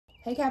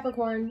Hey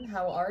Capricorn,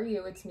 how are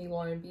you? It's me,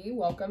 Lauren B.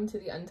 Welcome to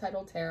the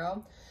Untitled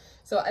Tarot.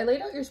 So I laid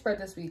out your spread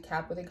this week,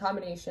 Cap, with a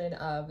combination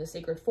of the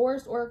Sacred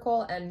Forest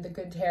Oracle and the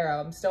Good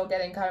Tarot. I'm still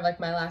getting kind of like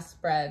my last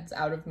spreads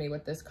out of me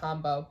with this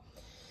combo.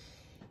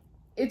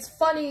 It's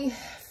funny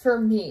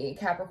for me,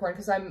 Capricorn,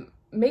 because I'm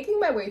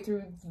making my way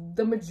through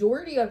the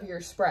majority of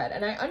your spread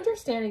and I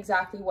understand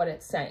exactly what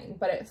it's saying,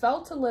 but it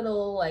felt a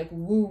little like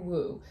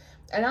woo-woo.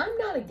 And I'm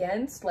not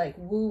against like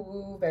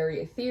woo-woo,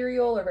 very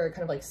ethereal or very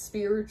kind of like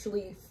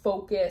spiritually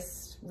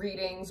focused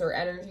readings or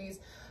energies.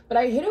 But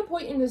I hit a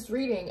point in this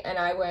reading and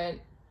I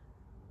went,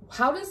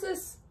 how does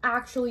this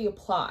actually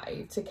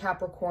apply to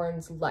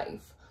Capricorn's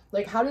life?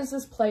 Like, how does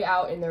this play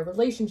out in their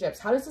relationships?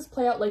 How does this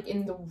play out like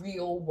in the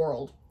real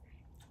world?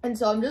 And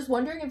so I'm just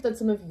wondering if that's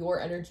some of your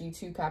energy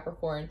too,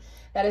 Capricorn,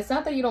 that it's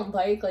not that you don't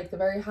like the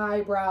very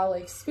highbrow,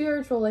 like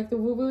spiritual, like the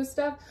woo-woo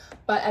stuff,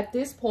 but at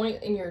this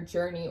point in your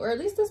journey, or at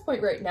least this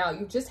point right now,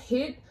 you've just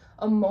hit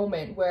a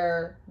moment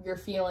where you're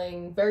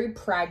feeling very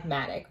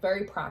pragmatic,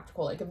 very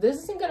practical. Like, if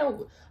this isn't going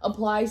to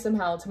apply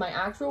somehow to my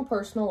actual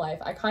personal life,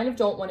 I kind of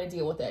don't want to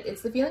deal with it.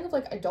 It's the feeling of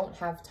like, I don't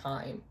have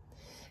time.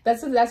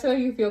 That's how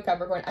you feel,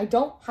 Capricorn. I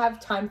don't have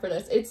time for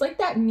this. It's like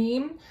that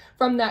meme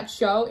from that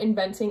show,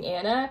 Inventing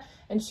Anna,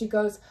 and she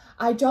goes,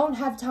 I don't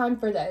have time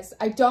for this.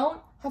 I don't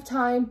have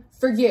time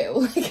for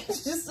you. Like,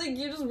 it's just like,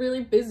 you're just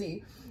really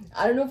busy.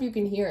 I don't know if you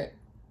can hear it.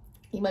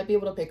 You might be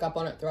able to pick up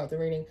on it throughout the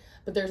reading,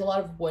 but there's a lot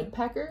of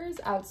woodpeckers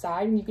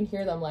outside and you can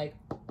hear them like,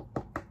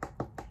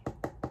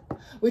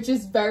 which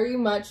is very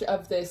much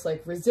of this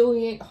like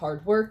resilient,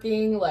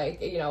 hardworking, like,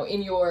 you know,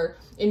 in your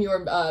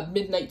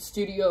midnight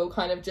studio,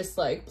 kind of just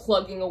like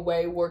plugging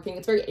away, working.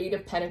 It's very Eight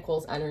of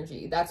Pentacles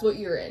energy. That's what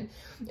you're in.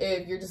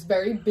 If you're just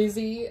very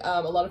busy, a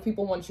lot of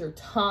people want your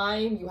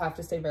time. You have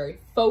to stay very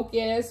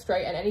focused,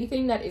 right? And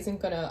anything that isn't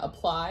going to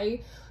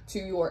apply to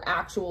your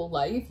actual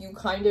life, you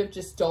kind of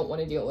just don't want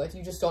to deal with.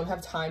 You just don't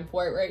have time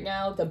for it right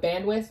now. The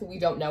bandwidth, we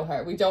don't know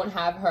her. We don't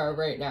have her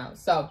right now.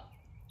 So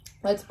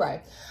let's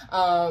pray,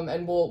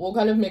 and we'll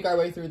kind of make our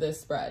way through this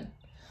spread.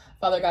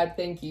 Father God,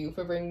 thank you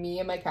for bringing me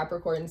and my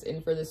Capricorns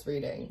in for this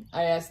reading.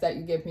 I ask that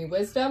you give me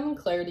wisdom,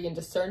 clarity, and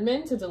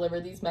discernment to deliver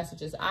these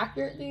messages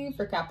accurately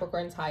for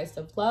Capricorn's highest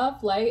of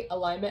love, light,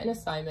 alignment, and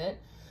assignment.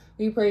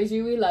 We praise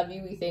you, we love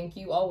you, we thank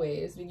you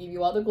always. We give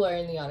you all the glory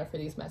and the honor for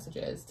these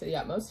messages to the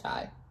utmost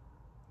high.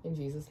 In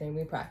Jesus' name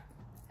we pray.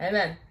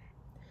 Amen.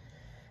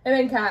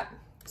 Amen, Cap.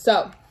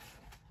 So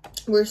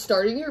we're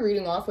starting your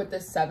reading off with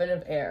the Seven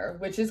of Air,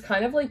 which is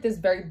kind of like this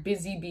very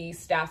busy bee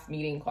staff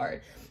meeting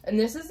card. And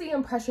this is the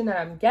impression that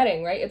I'm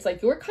getting, right? It's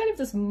like you're kind of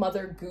this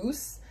mother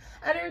goose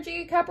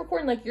energy,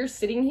 Capricorn. Like, you're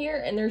sitting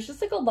here and there's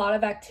just like a lot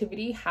of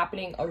activity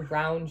happening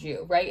around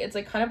you, right? It's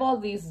like kind of all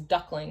these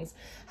ducklings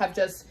have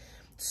just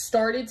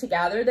started to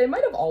gather. They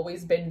might have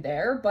always been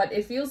there, but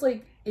it feels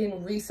like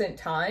in recent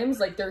times,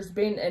 like there's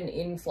been an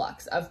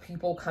influx of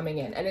people coming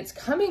in, and it's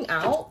coming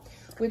out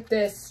with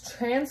this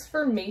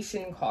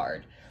transformation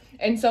card.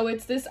 And so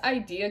it's this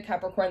idea,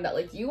 Capricorn, that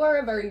like you are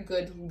a very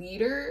good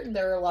leader.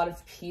 There are a lot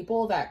of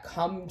people that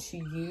come to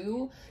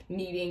you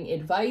needing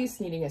advice,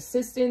 needing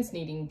assistance,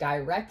 needing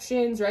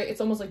directions, right?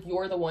 It's almost like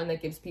you're the one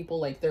that gives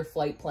people like their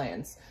flight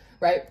plans,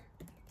 right?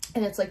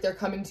 And it's like they're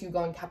coming to you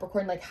going,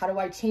 Capricorn, like, how do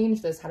I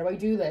change this? How do I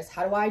do this?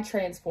 How do I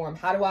transform?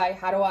 How do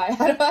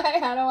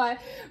I,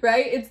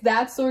 right? It's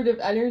that sort of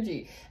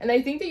energy. And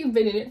I think that you've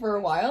been in it for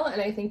a while, and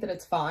I think that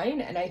it's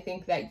fine. And I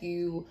think that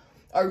you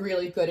are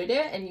really good at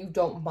it and you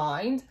don't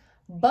mind.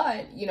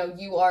 But, you know,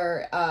 you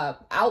are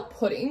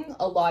outputting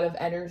a lot of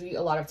energy,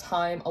 a lot of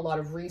time, a lot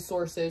of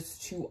resources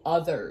to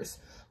others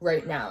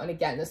right now. And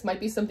again, this might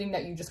be something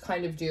that you just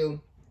kind of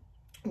do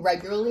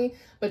regularly,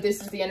 but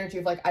this is the energy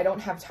of like, I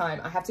don't have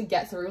time. I have to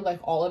get through like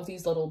all of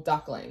these little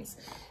ducklings.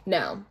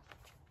 Now,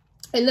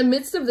 in the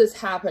midst of this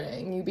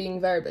happening, you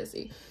being very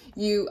busy,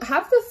 you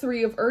have the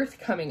Three of Earth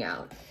coming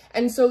out.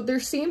 And so there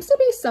seems to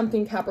be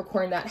something,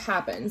 Capricorn, that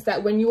happens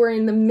that when you are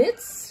in the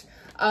midst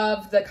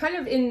of the kind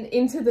of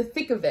into the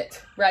thick of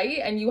it,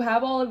 right? And you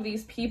have all of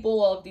these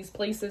people, all of these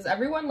places,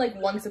 everyone like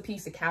wants a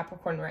piece of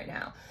Capricorn right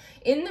now.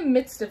 In the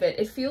midst of it,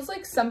 it feels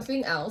like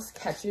something else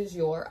catches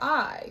your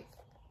eye.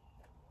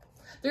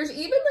 There's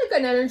even like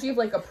an energy of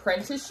like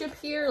apprenticeship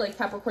here, like,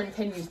 Capricorn,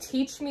 can you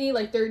teach me?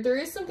 Like there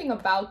is something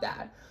about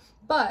that,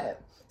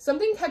 but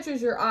something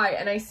catches your eye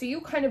and I see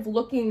you kind of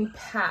looking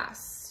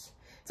past.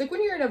 It's like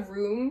when you're in a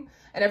room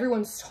and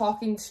everyone's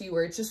talking to you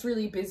or it's just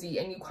really busy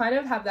and you kind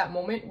of have that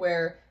moment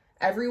where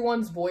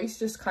everyone's voice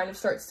just kind of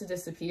starts to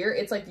disappear.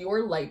 It's like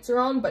your lights are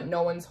on, but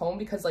no one's home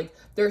because like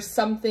there's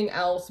something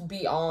else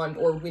beyond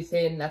or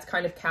within that's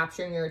kind of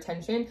capturing your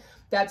attention.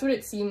 That's what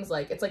it seems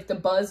like. It's like the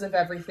buzz of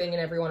everything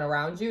and everyone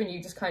around you, and you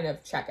just kind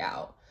of check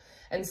out.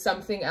 And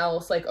something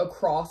else like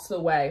across the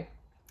way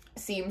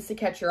seems to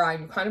catch your eye,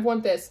 and you kind of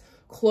want this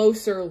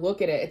closer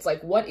look at it. It's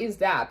like, what is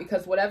that?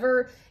 Because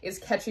whatever is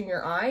catching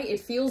your eye, it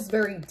feels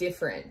very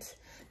different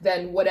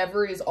than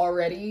whatever is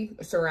already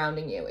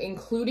surrounding you,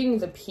 including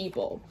the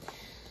people.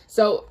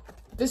 So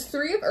this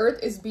Three of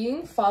Earth is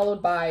being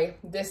followed by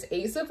this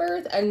Ace of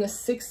Earth and the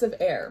Six of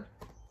Air.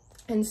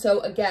 And so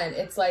again,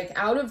 it's like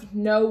out of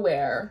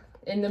nowhere,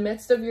 in the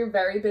midst of your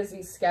very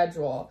busy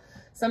schedule,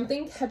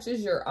 something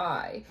catches your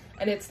eye,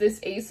 and it's this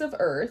Ace of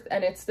Earth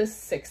and it's this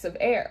Six of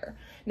Air.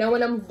 Now,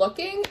 when I'm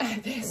looking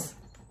at this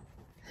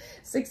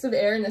Six of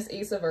Air and this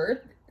Ace of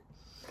Earth,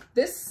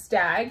 this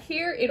stag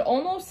here, it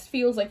almost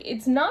feels like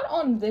it's not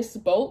on this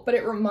boat, but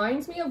it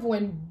reminds me of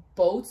when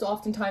boats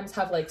oftentimes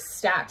have like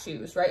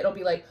statues, right? It'll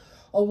be like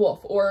a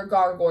wolf or a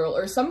gargoyle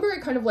or some very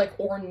kind of like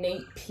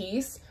ornate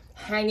piece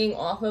hanging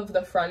off of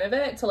the front of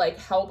it to like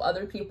help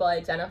other people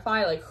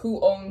identify like who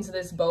owns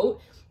this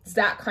boat. It's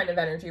that kind of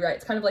energy, right?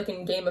 It's kind of like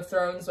in Game of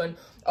Thrones when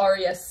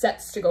Arya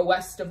sets to go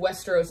west of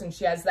Westeros and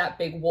she has that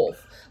big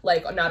wolf,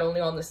 like not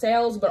only on the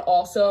sails, but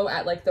also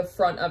at like the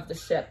front of the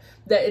ship.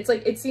 That it's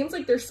like, it seems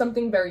like there's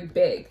something very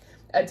big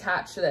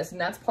attached to this, and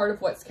that's part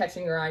of what's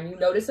catching your eye. And you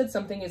notice that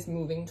something is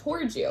moving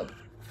towards you,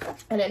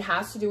 and it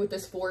has to do with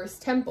this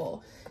Forest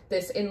Temple,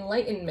 this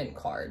Enlightenment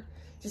card.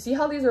 Do you see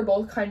how these are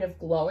both kind of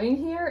glowing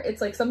here?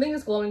 It's like something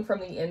is glowing from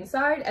the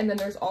inside, and then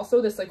there's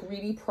also this like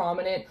really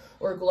prominent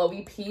or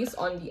glowy piece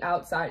on the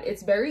outside.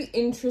 It's very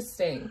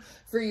interesting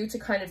for you to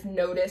kind of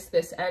notice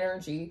this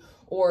energy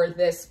or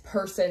this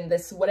person,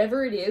 this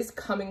whatever it is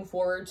coming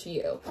forward to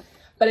you.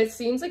 But it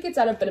seems like it's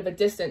at a bit of a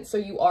distance, so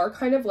you are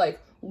kind of like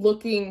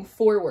looking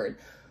forward.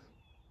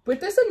 With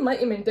this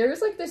enlightenment,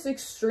 there's like this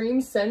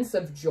extreme sense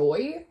of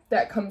joy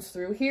that comes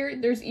through here.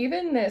 There's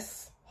even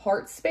this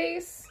heart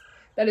space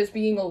that is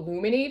being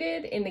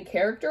illuminated in the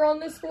character on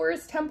this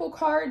Forest Temple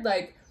card.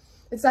 Like,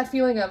 it's that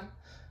feeling of,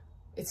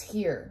 it's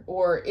here,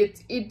 or do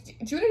you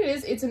know what it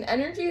is? It's an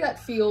energy that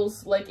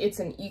feels like it's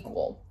an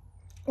equal,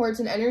 or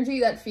it's an energy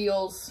that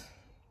feels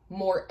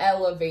more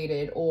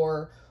elevated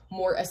or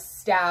more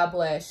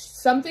established,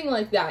 something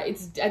like that.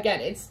 It's, again,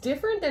 it's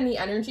different than the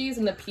energies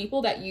and the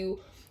people that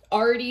you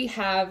already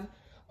have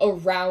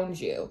around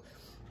you.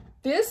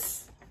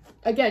 This,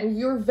 again,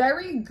 you're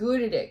very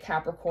good at it,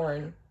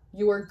 Capricorn.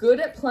 You are good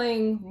at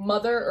playing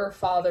mother or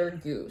father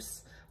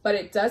goose, but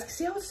it does,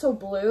 see how it's so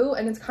blue?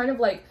 And it's kind of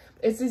like,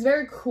 it's these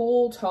very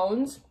cool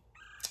tones.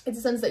 It's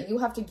a sense that you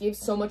have to give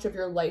so much of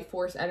your life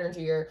force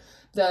energy, or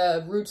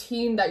the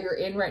routine that you're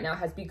in right now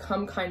has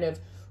become kind of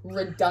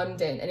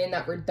redundant. And in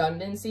that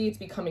redundancy, it's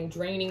becoming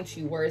draining to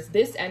you. Whereas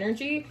this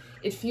energy,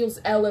 it feels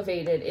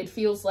elevated. It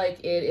feels like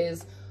it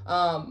is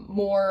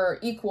more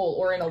equal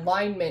or in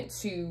alignment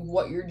to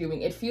what you're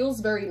doing. It feels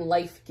very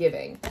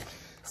life-giving.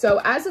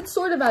 So as it's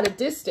sort of at a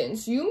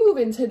distance, you move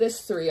into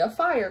this Three of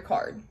Fire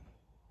card,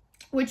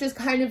 which is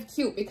kind of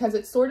cute because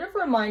it sort of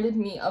reminded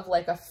me of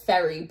like a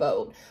ferry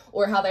boat,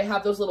 or how they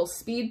have those little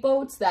speed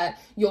boats that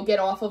you'll get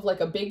off of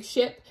like a big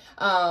ship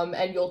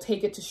and you'll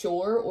take it to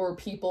shore, or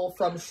people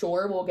from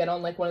shore will get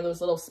on like one of those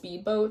little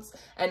speed boats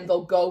and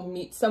they'll go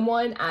meet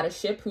someone at a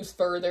ship who's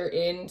further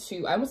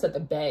into, I almost said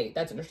the bay,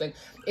 that's interesting,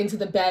 into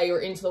the bay or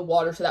into the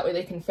water, so that way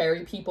they can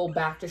ferry people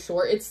back to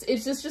shore. It's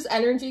just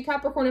energy,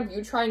 Capricorn, of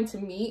you trying to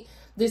meet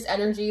this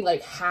energy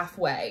like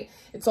halfway.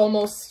 It's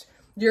almost,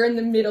 you're in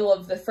the middle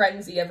of the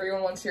frenzy,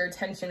 everyone wants your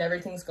attention,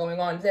 everything's going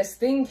on. This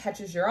thing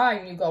catches your eye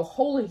and you go,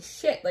 holy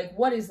shit, like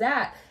what is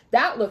that?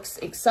 That looks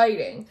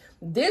exciting.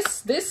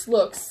 This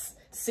looks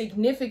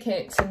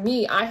significant to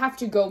me. I have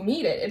to go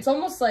meet it. It's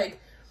almost like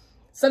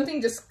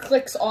something just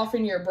clicks off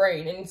in your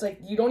brain, and it's like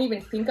you don't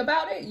even think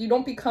about it. You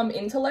don't become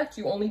intellect,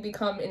 you only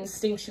become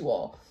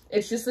instinctual.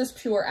 It's just this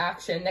pure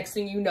action. Next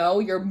thing you know,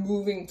 you're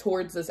moving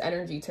towards this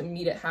energy to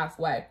meet it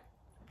halfway.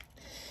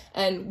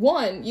 And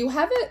one, you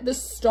have it, the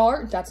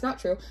star, that's not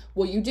true.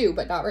 Well, you do,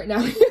 but not right now.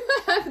 You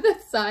have the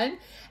sun,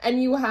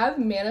 and you have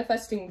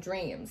manifesting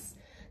dreams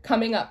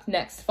coming up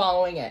next,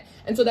 following it.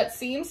 And so that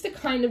seems to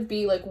kind of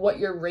be like what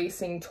you're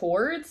racing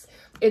towards.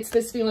 It's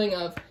this feeling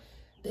of,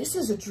 this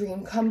is a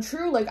dream come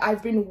true. Like,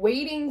 I've been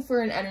waiting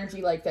for an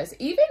energy like this.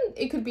 Even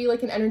it could be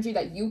like an energy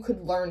that you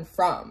could learn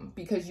from,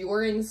 because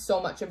you're in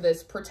so much of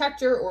this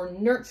protector or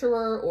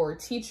nurturer or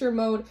teacher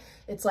mode.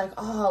 It's like,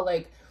 oh,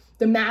 like,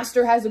 the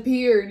master has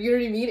appeared, you know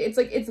what I mean? It's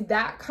like, it's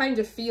that kind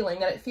of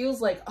feeling that it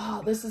feels like,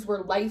 oh, this is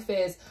where life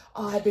is.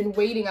 Oh, I've been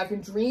waiting, I've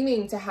been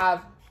dreaming to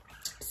have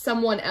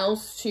someone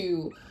else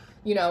to,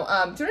 you know,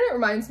 do you know what it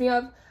reminds me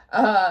of?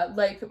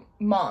 Like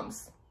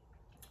moms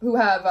who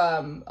have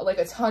like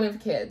a ton of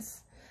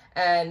kids,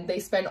 and they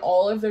spend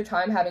all of their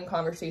time having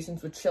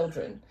conversations with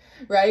children,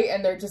 right?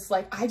 And they're just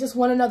like, I just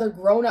want another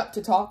grown-up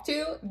to talk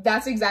to.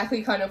 That's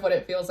exactly kind of what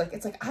it feels like.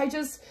 It's like,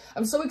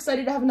 I'm so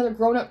excited to have another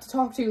grown-up to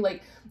talk to.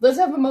 Like, let's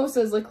have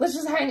mimosas. Like, let's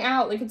just hang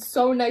out. Like, it's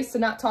so nice to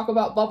not talk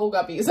about bubble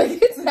guppies. Like,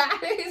 it's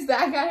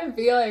that kind of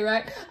feeling,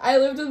 right? I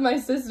lived with my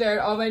sister and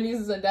all my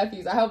nieces and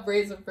nephews. I helped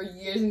raise them for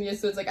years and years.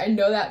 So it's like, I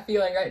know that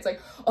feeling, right? It's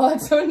like, oh,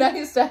 it's so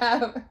nice to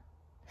have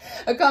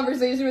a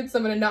conversation with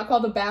someone and not call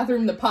the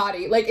bathroom the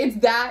potty. Like, it's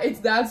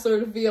that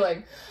sort of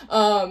feeling.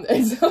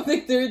 And so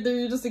like,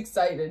 you're just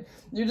excited.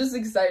 You're just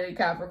excited,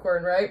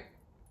 Capricorn, right?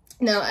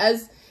 Now,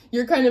 as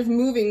you're kind of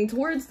moving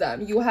towards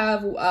them, you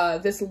have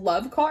this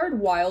love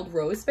card, Wild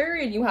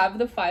Roseberry, and you have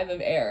the Five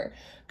of Air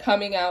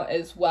coming out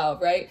as well,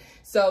 right?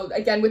 So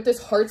again, with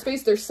this heart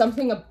space, there's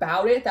something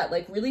about it that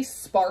like really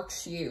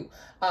sparks you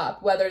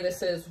up, whether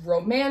this is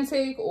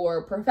romantic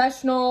or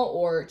professional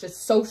or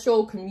just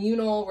social,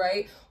 communal,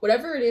 right?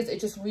 Whatever it is, it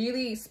just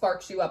really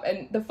sparks you up.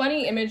 And the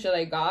funny image that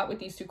I got with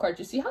these two cards,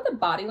 you see how the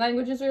body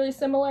language is really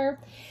similar?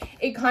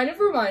 It kind of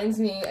reminds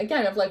me,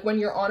 again, of like when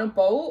you're on a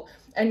boat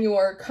and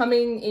you're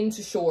coming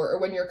into shore, or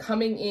when you're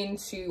coming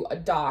into a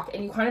dock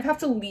and you kind of have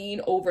to lean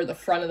over the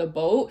front of the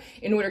boat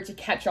in order to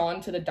catch on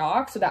to the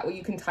dock so that way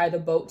you can tie the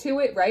boat to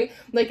it, right?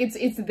 Like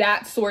it's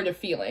that sort of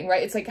feeling,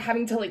 right? It's like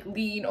having to like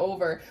lean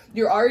over.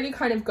 You're already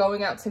kind of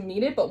going out to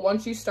meet it, but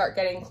once you start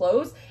getting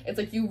close, it's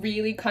like you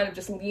really kind of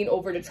just lean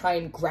over to try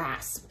and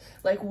grasp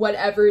like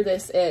whatever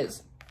this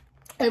is.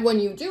 And when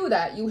you do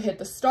that, you hit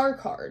the Star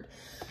card.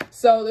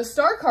 So the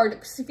Star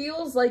card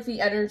feels like the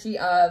energy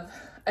of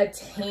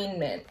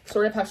attainment,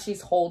 sort of how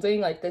she's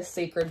holding like this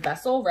sacred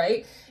vessel,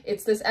 right?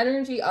 It's this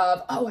energy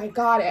of, oh, I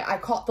got it. I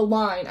caught the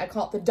line. I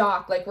caught the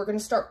dock. Like we're going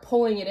to start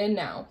pulling it in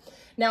now.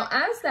 Now,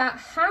 as that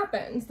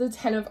happens, the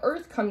 10 of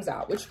Earth comes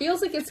out, which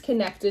feels like it's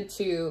connected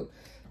to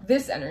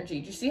this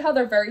energy. Do you see how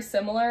they're very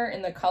similar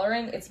in the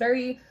coloring? It's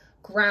very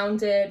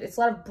grounded. It's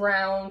a lot of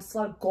browns, it's a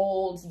lot of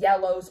golds,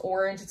 yellows,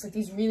 orange. It's like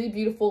these really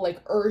beautiful, like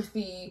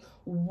earthy,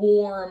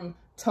 warm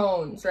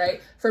tones,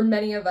 right? For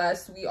many of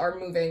us, we are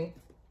moving,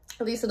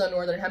 at least in the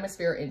northern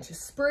hemisphere, into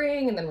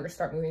spring, and then we're gonna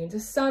start moving into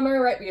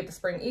summer, right? We get the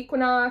spring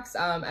equinox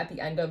at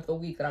the end of the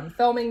week that I'm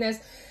filming this.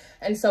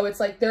 And so it's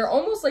like they're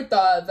almost like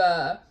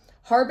the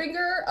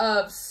harbinger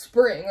of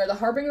spring, or the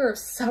harbinger of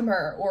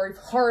summer, or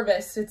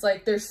harvest. It's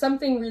like there's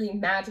something really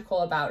magical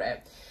about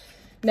it.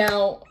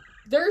 Now,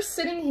 they're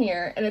sitting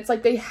here and it's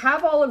like they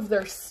have all of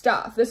their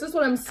stuff. This is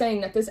what I'm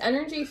saying, that this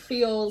energy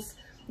feels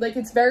like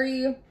it's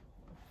very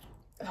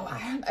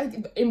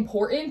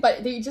important,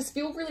 but they just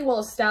feel really well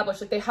established.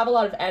 Like they have a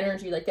lot of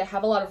energy, like they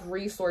have a lot of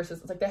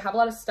resources. It's like they have a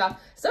lot of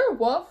stuff. Is there a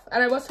wolf?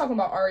 And I was talking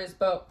about Aria's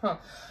boat, huh?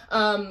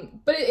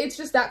 But it's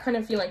just that kind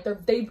of feeling.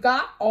 Like they've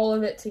got all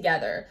of it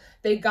together.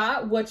 They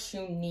got what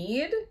you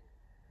need.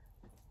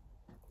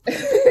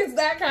 It's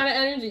that kind of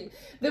energy.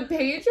 The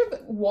Page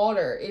of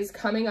Water is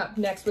coming up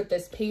next with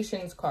this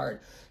Patience card.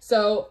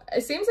 So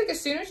it seems like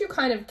as soon as you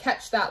kind of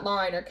catch that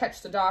line or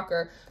catch the dock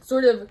or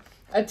sort of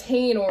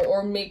attain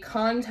or make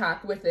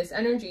contact with this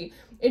energy,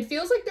 it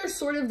feels like there's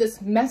sort of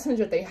this message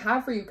that they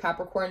have for you,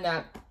 Capricorn,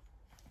 that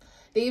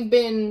they've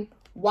been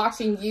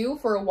watching you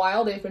for a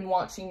while. They've been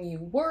watching you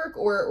work,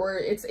 or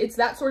it's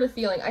that sort of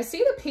feeling. I see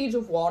the Page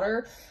of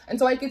Water, and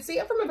so I could see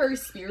it from a very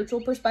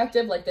spiritual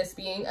perspective, like this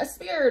being a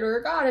spirit or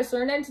a goddess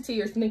or an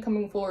entity or something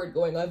coming forward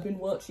going, I've been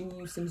watching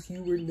you since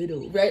you were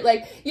little, right?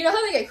 Like, you know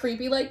how they get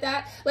creepy like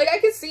that? Like, I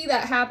could see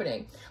that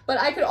happening. But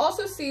I could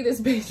also see this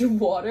Page of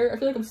Water. I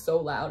feel like I'm so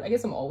loud. I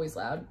guess I'm always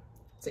loud.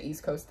 It's an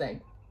East Coast thing.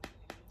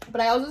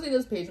 But I also see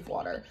this Page of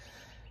Water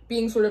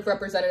being sort of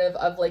representative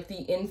of like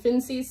the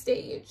infancy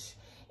stage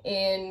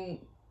in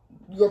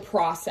your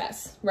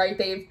process, right?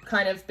 They've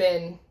kind of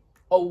been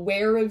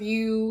aware of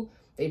you.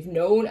 They've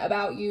known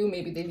about you.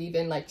 Maybe they've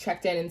even like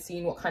checked in and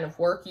seen what kind of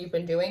work you've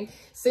been doing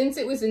since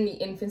it was in the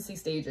infancy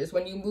stages,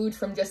 when you moved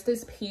from just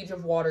this Page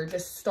of Water,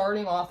 just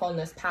starting off on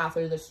this path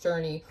or this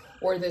journey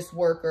or this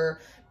work, or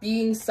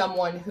being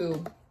someone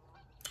who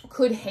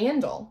could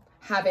handle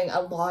having a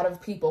lot of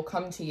people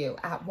come to you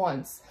at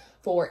once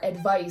for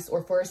advice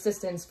or for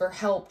assistance, for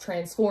help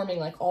transforming,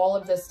 like all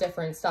of this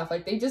different stuff.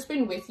 Like they've just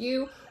been with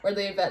you, or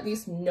they've at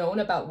least known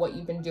about what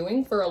you've been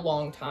doing for a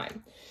long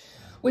time.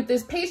 With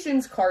this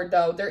Patience card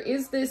though, there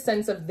is this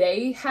sense of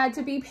they had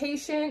to be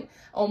patient,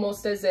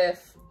 almost as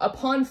if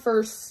upon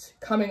first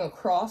coming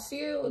across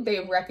you, they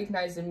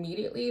recognized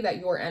immediately that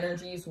your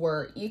energies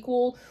were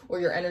equal,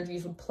 or your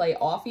energies would play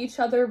off each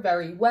other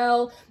very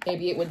well.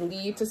 Maybe it would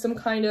lead to some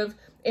kind of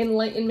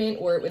enlightenment,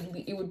 or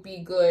it would be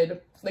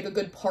good, like a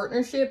good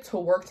partnership to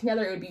work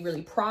together. It would be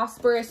really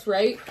prosperous,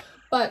 right?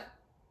 But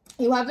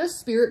you have this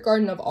Spirit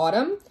Garden of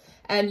Autumn,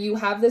 and you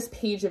have this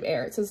Page of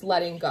Air. It says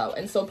letting go.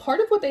 And so part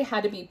of what they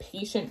had to be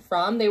patient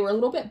from, they were a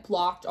little bit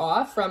blocked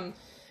off from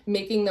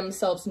making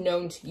themselves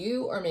known to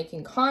you, or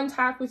making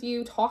contact with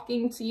you,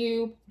 talking to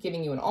you,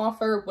 giving you an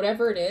offer,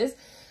 whatever it is.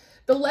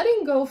 The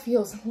letting go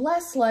feels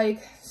less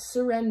like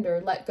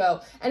surrender, let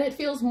go. And it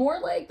feels more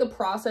like the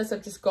process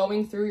of just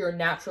going through your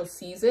natural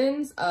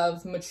seasons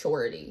of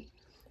maturity,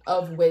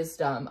 of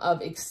wisdom,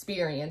 of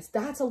experience.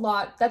 That's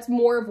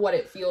more of what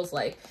it feels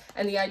like.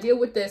 And the idea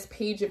with this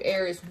Page of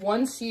Air is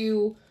once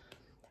you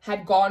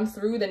had gone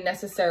through the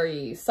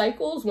necessary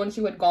cycles, once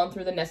you had gone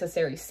through the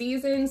necessary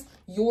seasons,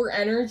 your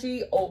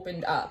energy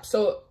opened up.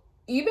 So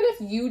even if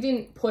you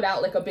didn't put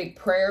out like a big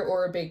prayer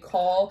or a big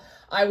call,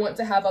 I want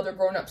to have other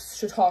grown-ups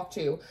to talk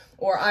to,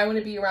 or I want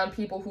to be around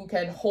people who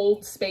can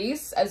hold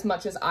space as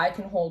much as I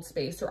can hold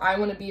space, or I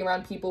want to be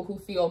around people who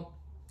feel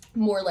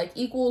more like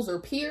equals or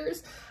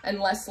peers and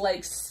less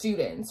like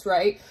students,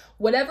 right?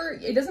 Whatever,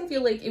 it doesn't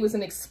feel like it was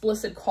an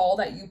explicit call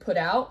that you put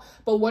out,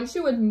 but once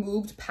you had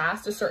moved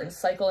past a certain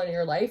cycle in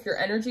your life, your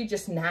energy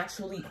just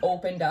naturally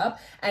opened up.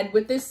 And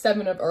with this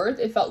Seven of Earth,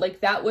 it felt like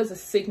that was a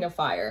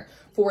signifier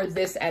for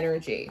this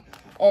energy,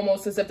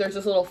 almost as if there's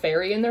this little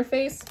fairy in their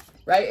face,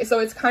 right? So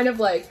it's kind of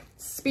like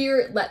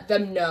spirit let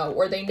them know,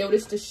 or they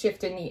noticed a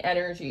shift in the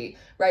energy,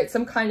 right?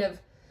 Some kind of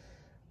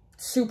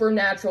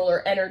supernatural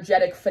or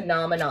energetic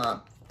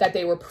phenomena that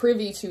they were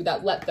privy to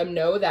that let them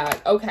know that,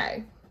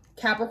 okay,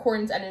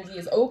 Capricorn's energy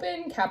is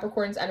open,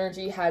 Capricorn's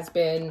energy has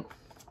been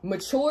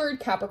matured,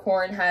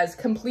 Capricorn has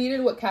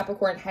completed what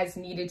Capricorn has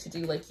needed to do.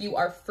 Like, you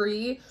are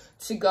free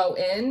to go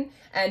in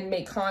and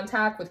make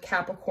contact with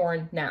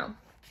Capricorn now.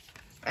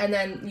 And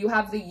then you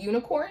have the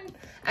Unicorn,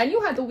 and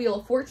you had the Wheel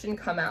of Fortune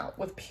come out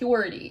with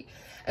purity.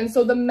 And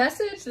so the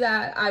message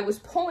that I was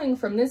pulling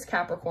from this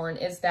Capricorn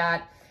is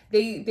that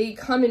they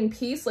come in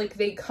peace, like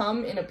they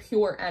come in a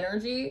pure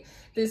energy.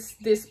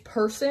 This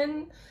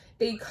person,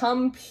 they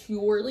come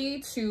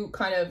purely to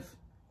kind of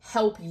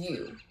help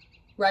you,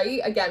 right?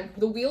 Again,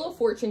 the Wheel of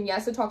Fortune,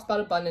 yes, it talks about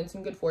abundance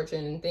and good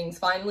fortune and things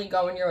finally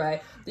going your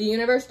way, the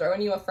universe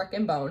throwing you a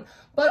frickin' bone.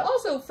 But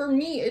also for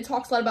me, it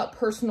talks a lot about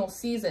personal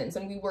seasons.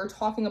 And we were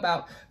talking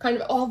about kind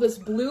of all this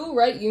blue,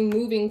 right? You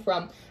moving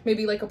from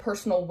maybe like a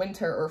personal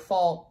winter or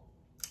fall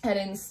and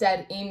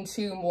instead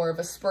into more of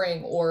a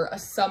spring or a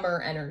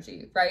summer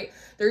energy, right?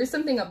 There is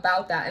something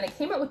about that. And it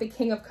came out with the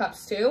King of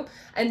Cups too.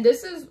 And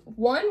this is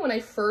one, when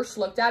I first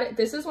looked at it,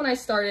 this is when I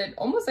started,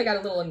 almost I got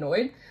a little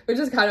annoyed, which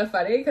is kind of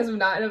funny because I'm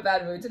not in a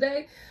bad mood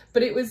today.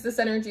 But it was this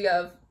energy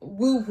of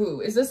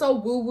woo-woo. Is this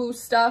all woo-woo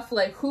stuff?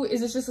 Like, who,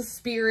 is this just a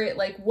spirit?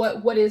 Like,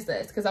 what is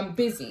this? Because I'm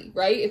busy,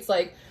 right? It's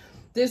like,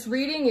 this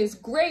reading is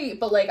great,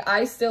 but like,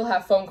 I still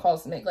have phone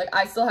calls to make. Like,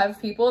 I still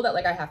have people that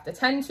like I have to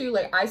tend to.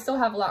 Like, I still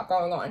have a lot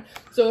going on.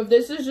 So if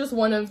this is just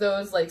one of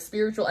those like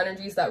spiritual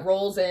energies that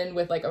rolls in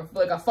with like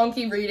a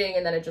funky reading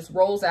and then it just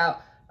rolls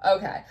out,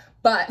 okay.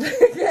 But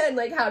again,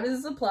 like, how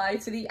does this apply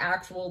to the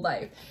actual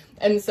life?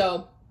 And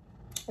so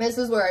this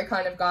is where I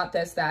kind of got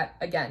this, that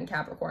again,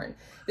 Capricorn,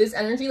 this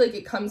energy, like,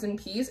 it comes in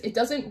peace. It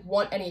doesn't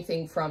want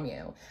anything from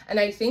you. And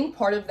I think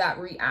part of that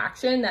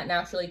reaction that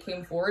naturally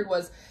came forward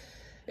was,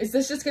 is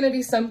this just going to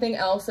be something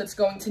else that's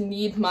going to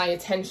need my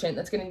attention,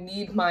 that's going to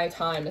need my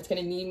time, that's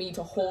going to need me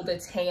to hold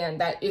its hand,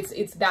 that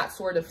it's that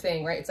sort of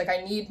thing, right? It's like,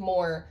 I need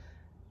more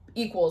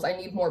equals, I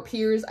need more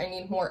peers, I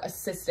need more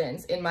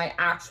assistance in my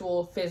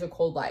actual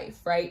physical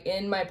life, right?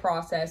 In my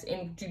process,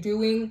 in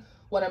doing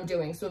what I'm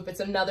doing. So if it's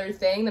another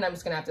thing, then I'm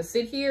just going to have to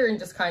sit here and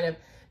just kind of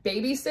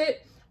babysit.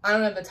 I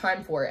don't have the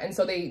time for it. And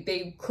so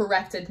they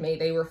corrected me.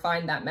 They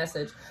refined that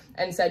message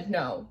and said,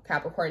 no,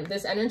 Capricorn,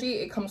 this energy,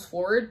 it comes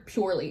forward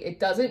purely. It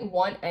doesn't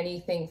want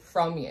anything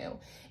from you.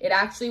 It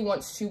actually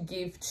wants to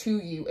give to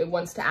you. It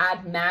wants to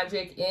add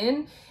magic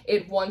in.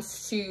 It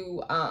wants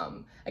to,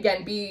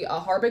 again, be a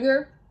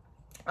harbinger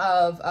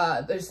of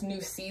this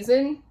new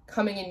season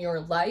coming in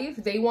your life.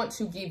 They want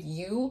to give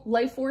you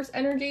life force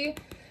energy,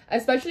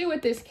 especially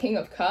with this King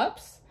of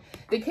Cups.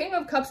 The King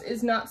of Cups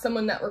is not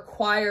someone that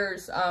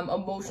requires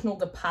emotional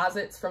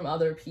deposits from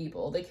other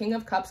people. The King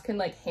of Cups can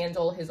like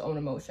handle his own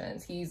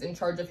emotions. He's in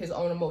charge of his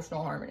own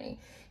emotional harmony.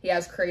 He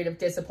has creative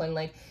discipline.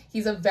 Like,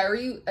 he's a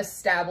very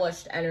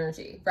established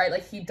energy, right?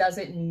 Like, he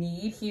doesn't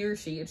need, he or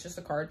she, it's just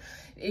a card.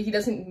 He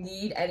doesn't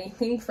need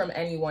anything from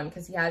anyone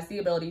because he has the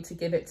ability to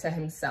give it to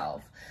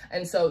himself.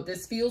 And so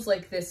this feels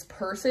like this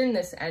person,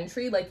 this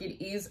entry, like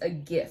it is a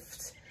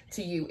gift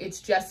to you.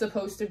 It's just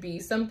supposed to be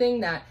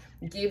something that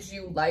gives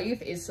you life,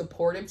 is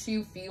supportive to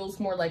you, feels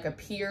more like a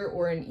peer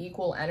or an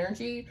equal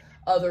energy,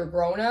 other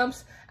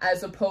grown-ups,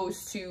 as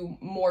opposed to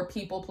more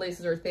people,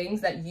 places, or things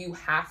that you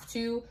have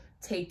to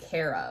take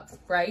care of,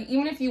 right?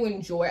 Even if you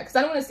enjoy it, because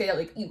I don't want to say that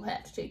like you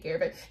have to take care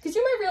of it, because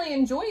you might really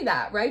enjoy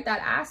that, right? That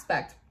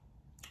aspect.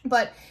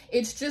 But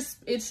it's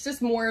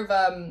just more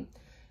of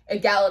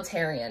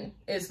egalitarian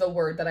is the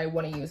word that I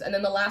want to use. And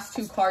then the last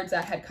two cards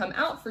that had come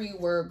out for you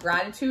were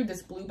Gratitude,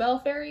 this Bluebell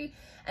Fairy,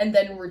 and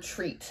then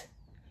Retreat.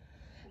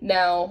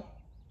 Now,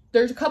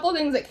 there's a couple of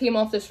things that came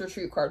off this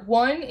Retreat card.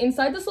 One,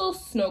 inside this little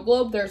snow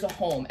globe, there's a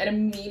home. And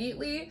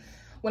immediately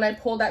when I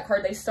pulled that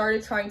card, they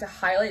started trying to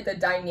highlight the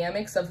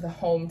dynamics of the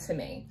home to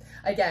me.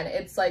 Again,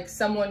 it's like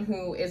someone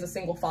who is a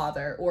single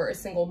father or a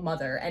single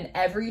mother, and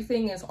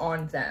everything is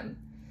on them.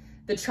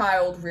 The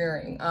child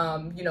rearing,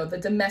 you know, the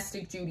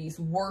domestic duties,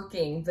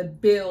 working, the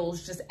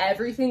bills, just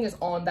everything is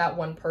on that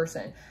one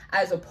person,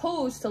 as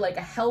opposed to like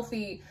a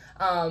healthy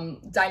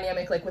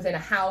dynamic, like within a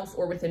house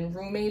or within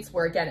roommates,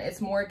 where again,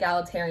 it's more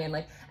egalitarian,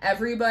 like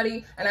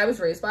everybody. And I was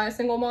raised by a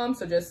single mom,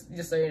 so just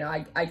so you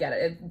know, I get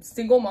it.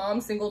 Single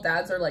moms, single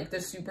dads are like the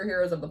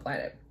superheroes of the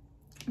planet.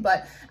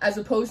 But as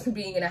opposed to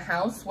being in a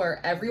house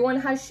where everyone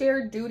has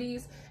shared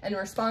duties and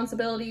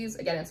responsibilities,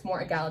 again, it's more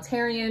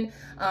egalitarian.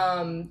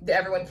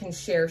 Everyone can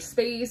share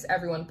space.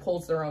 Everyone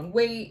pulls their own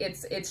weight.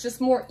 It's just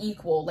more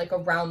equal, like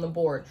around the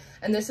board.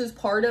 And this is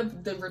part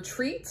of the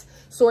Retreat.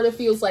 Sort of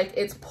feels like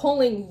it's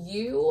pulling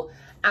you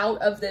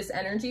out of this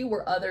energy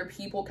where other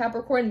people,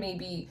 Capricorn, may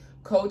be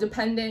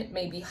codependent,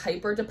 maybe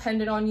hyper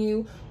dependent on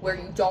you, where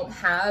you don't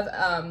have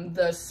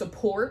the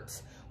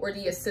support or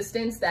the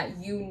assistance that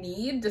you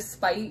need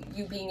despite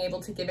you being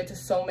able to give it to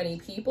so many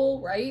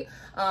people, right?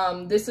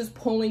 This is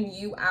pulling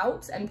you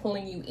out and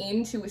pulling you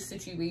into a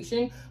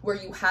situation where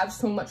you have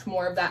so much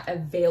more of that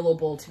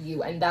available to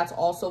you. And that's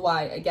also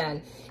why,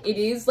 again, it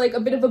is like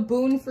a bit of a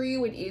boon for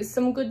you. It is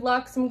some good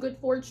luck, some good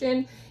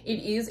fortune.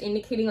 It is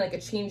indicating like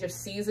a change of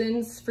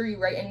seasons for you,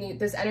 right? And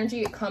this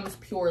energy, it comes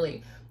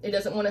purely. It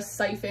doesn't want to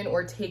siphon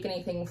or take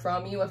anything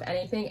from you. If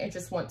anything, it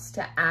just wants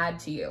to add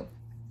to you.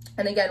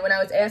 And again, when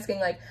I was asking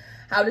like,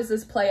 how does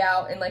this play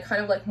out in like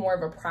kind of like more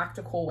of a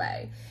practical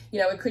way? You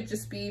know, it could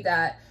just be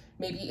that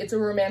maybe it's a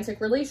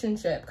romantic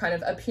relationship kind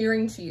of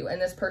appearing to you,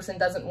 and this person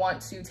doesn't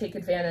want to take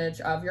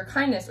advantage of your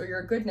kindness or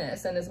your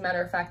goodness. And as a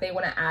matter of fact, they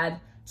want to add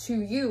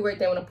to you, right?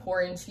 They want to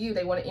pour into you.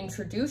 They want to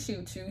introduce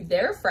you to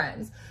their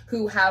friends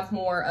who have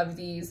more of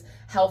these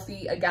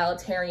healthy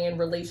egalitarian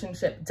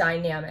relationship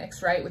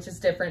dynamics, right? Which is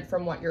different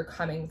from what you're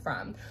coming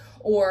from.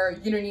 Or,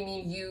 you know what I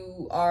mean?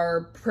 You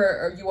are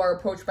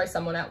approached by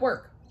someone at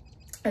work,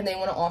 and they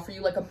want to offer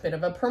you like a bit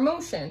of a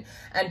promotion.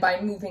 And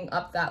by moving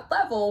up that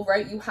level,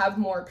 right, you have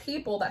more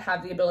people that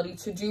have the ability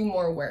to do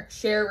more work,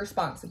 share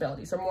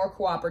responsibilities, or more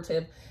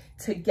cooperative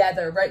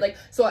together, right? Like,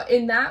 so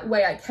in that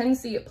way, I can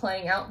see it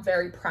playing out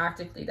very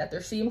practically, that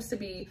there seems to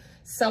be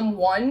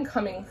someone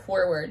coming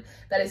forward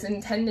that is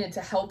intended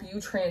to help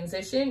you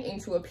transition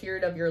into a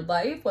period of your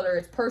life, whether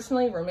it's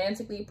personally,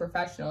 romantically,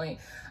 professionally,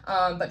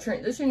 but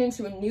transition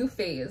into a new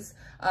phase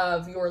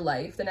of your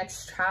life, the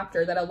next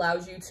chapter that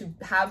allows you to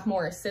have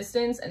more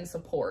assistance and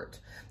support,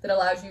 that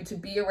allows you to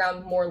be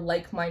around more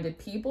like-minded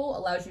people,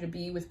 allows you to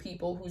be with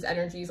people whose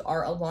energies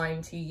are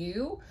aligned to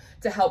you,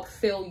 to help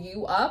fill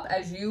you up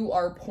as you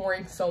are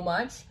pouring so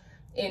much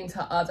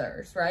into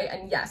others, right?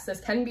 And yes,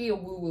 this can be a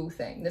woo-woo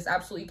thing. This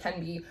absolutely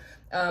can be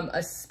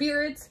a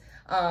spirit,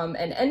 an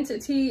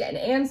entity, an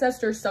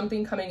ancestor,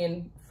 something coming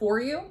in for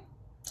you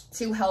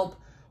to help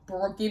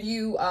give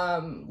you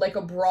like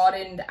a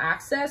broadened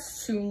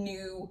access to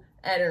new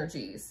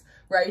energies,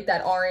 right?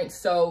 That aren't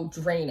so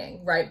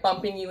draining, right?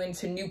 Bumping you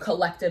into new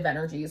collective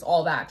energies,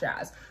 all that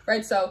jazz,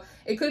 right? So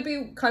it could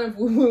be kind of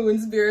woo-woo and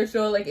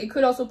spiritual. Like, it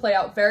could also play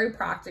out very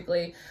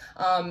practically.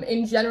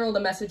 In general, the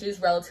message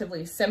is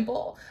relatively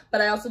simple, but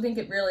I also think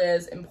it really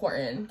is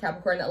important,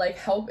 Capricorn, that like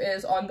help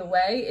is on the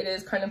way. It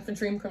is kind of a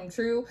dream come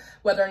true.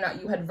 Whether or not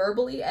you had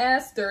verbally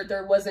asked,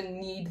 there was a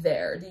need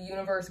there. The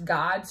universe,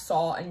 God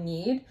saw a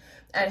need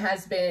and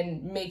has been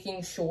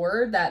making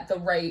sure that the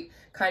right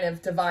kind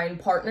of divine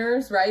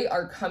partners, right,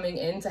 are coming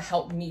in to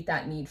help meet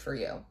that need for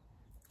you.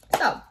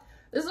 So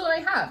this is what I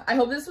have. I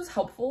hope this was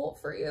helpful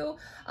for you.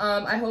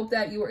 I hope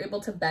that you were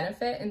able to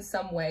benefit in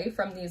some way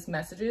from these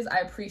messages. I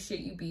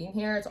appreciate you being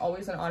here. It's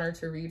always an honor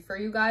to read for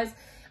you guys.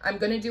 I'm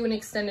going to do an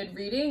extended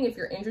reading. If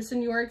you're interested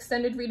in your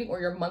extended reading or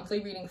your monthly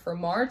reading for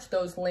March,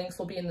 those links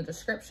will be in the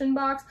description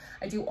box.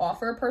 I do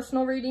offer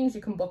personal readings.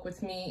 You can book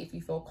with me if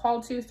you feel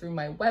called to through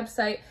my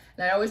website.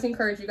 And I always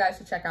encourage you guys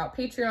to check out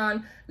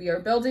Patreon. We are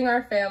building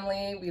our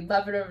family. We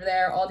love it over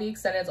there. All the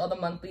extendeds, all the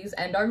monthlies,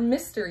 and our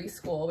mystery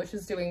school, which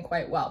is doing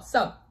quite well.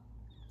 So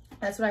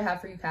that's what I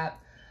have for you,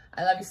 Cap.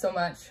 I love you so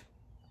much.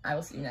 I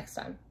will see you next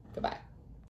time. Goodbye.